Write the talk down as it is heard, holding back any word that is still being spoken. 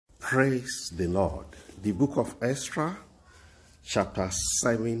Praise the Lord. The book of Ezra, chapter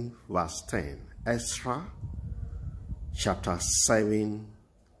 7, verse 10. Ezra, chapter 7,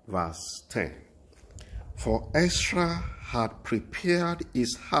 verse 10. For Ezra had prepared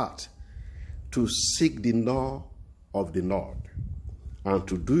his heart to seek the law of the Lord, and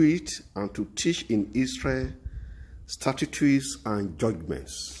to do it, and to teach in Israel statutes and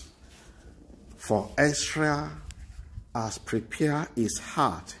judgments. For Ezra has prepared his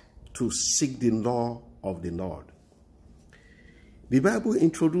heart to seek the law of the Lord. The Bible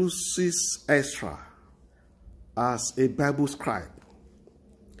introduces Ezra as a Bible scribe.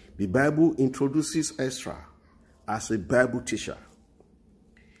 The Bible introduces Ezra as a Bible teacher.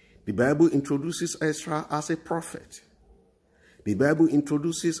 The Bible introduces Ezra as a prophet. The Bible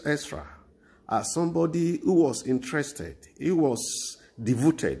introduces Ezra as somebody who was interested, he was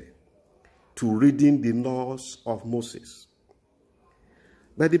devoted to reading the laws of Moses.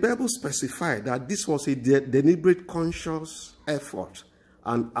 But the Bible specified that this was a deliberate, conscious effort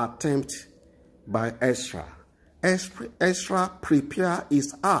and attempt by Ezra. Ezra prepared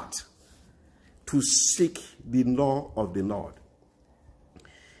his heart to seek the law of the Lord.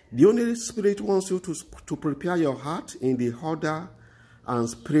 The Holy Spirit wants you to prepare your heart in the order and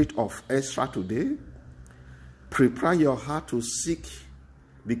spirit of Ezra today. Prepare your heart to seek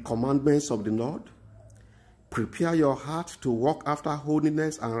the commandments of the Lord. Prepare your heart to walk after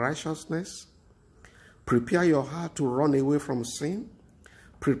holiness and righteousness. Prepare your heart to run away from sin.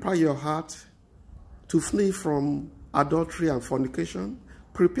 Prepare your heart to flee from adultery and fornication.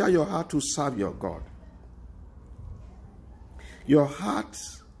 Prepare your heart to serve your God. Your heart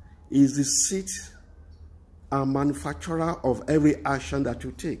is the seat and manufacturer of every action that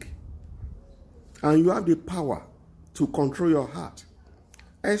you take. And you have the power to control your heart.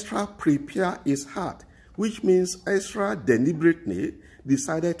 Ezra prepared his heart, which means Ezra deliberately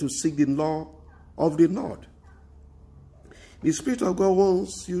decided to seek the law of the Lord. The Spirit of God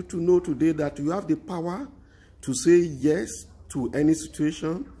wants you to know today that you have the power to say yes to any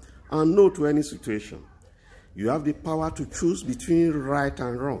situation and no to any situation. You have the power to choose between right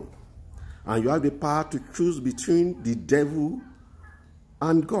and wrong. And you have the power to choose between the devil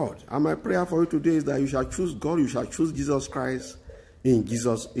and God. And my prayer for you today is that you shall choose God, you shall choose Jesus Christ in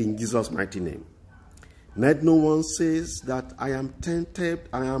Jesus' mighty name. Let no one says that I am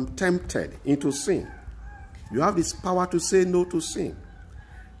tempted into sin. You have this power to say no to sin.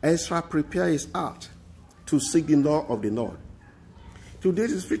 Ezra prepared his heart to seek the law of the Lord. Today,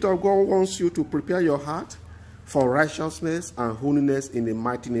 the Spirit of God wants you to prepare your heart for righteousness and holiness in the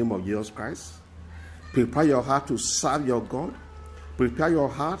mighty name of Jesus Christ. Prepare your heart to serve your God. Prepare your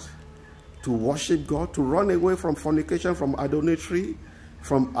heart to worship God, to run away from fornication, from adultery,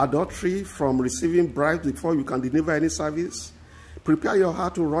 from receiving bribes before you can deliver any service. Prepare your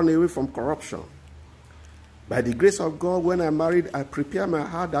heart to run away from corruption. By the grace of God, when I'm married, I prepare my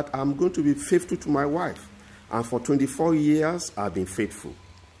heart that I'm going to be faithful to my wife. And for 24 years, I've been faithful.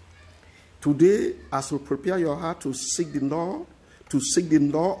 Today, as you prepare your heart to seek the law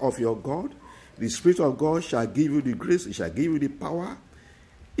of your God, the Spirit of God shall give you the grace, it shall give you the power,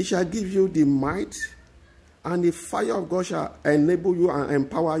 it shall give you the might, and the fire of God shall enable you and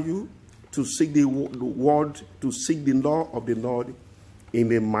empower you to seek the word, to seek the law of the Lord in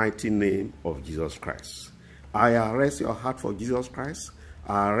the mighty name of Jesus Christ. I arrest your heart for Jesus Christ.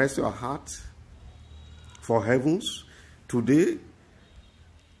 I arrest your heart for heavens. Today,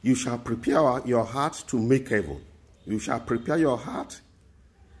 you shall prepare your heart to make heaven. You shall prepare your heart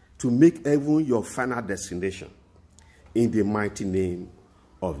to make heaven your final destination in the mighty name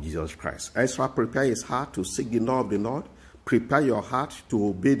of Jesus Christ. Ezra prepared his heart to seek the law of the Lord. Prepare your heart to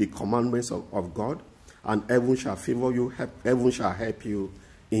obey the commandments of God, and heaven shall favor you, heaven shall help you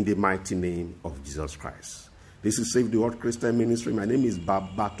in the mighty name of Jesus Christ. This is Save the World Christian Ministry. My name is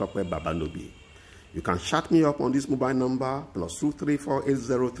Babatope Babalobi. You can chat me up on this mobile number, +234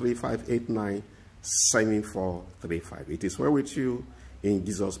 803589 7435. It is well with you in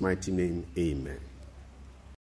Jesus' mighty name. Amen.